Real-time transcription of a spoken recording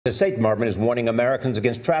The State Department is warning Americans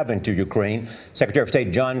against traveling to Ukraine. Secretary of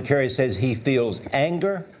State John Kerry says he feels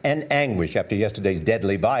anger and anguish after yesterday's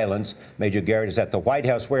deadly violence. Major Garrett is at the White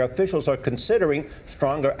House, where officials are considering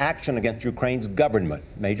stronger action against Ukraine's government.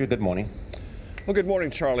 Major, good morning. Well, good morning,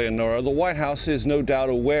 Charlie and Nora. The White House is no doubt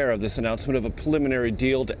aware of this announcement of a preliminary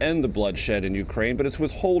deal to end the bloodshed in Ukraine, but it's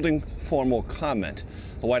withholding formal comment.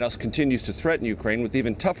 The White House continues to threaten Ukraine with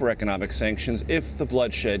even tougher economic sanctions if the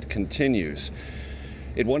bloodshed continues.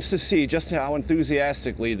 It wants to see just how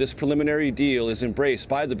enthusiastically this preliminary deal is embraced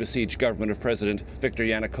by the besieged government of President Viktor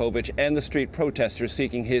Yanukovych and the street protesters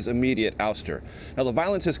seeking his immediate ouster. Now, the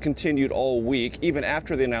violence has continued all week, even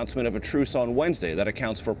after the announcement of a truce on Wednesday. That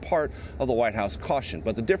accounts for part of the White House caution.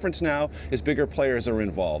 But the difference now is bigger players are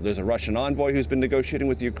involved. There's a Russian envoy who's been negotiating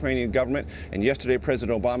with the Ukrainian government, and yesterday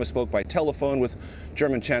President Obama spoke by telephone with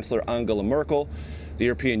German Chancellor Angela Merkel. The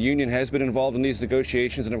European Union has been involved in these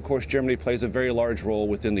negotiations, and of course Germany plays a very large role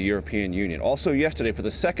within the European Union. Also yesterday, for the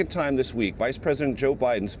second time this week, Vice President Joe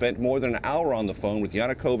Biden spent more than an hour on the phone with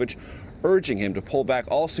Yanukovych, urging him to pull back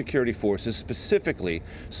all security forces, specifically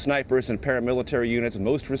snipers and paramilitary units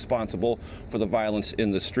most responsible for the violence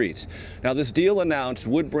in the streets. Now, this deal announced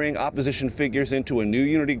would bring opposition figures into a new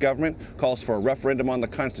unity government, calls for a referendum on the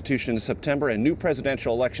Constitution in September, and new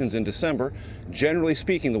presidential elections in December. Generally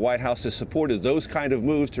speaking, the White House has supported those kind of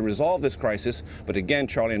moves to resolve this crisis. But again,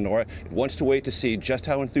 Charlie and Nora, it wants to wait to see just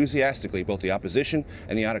how enthusiastically both the opposition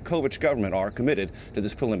and the Yanukovych government are committed to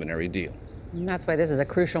this preliminary deal. And that's why this is a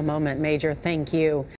crucial moment, Major. Thank you.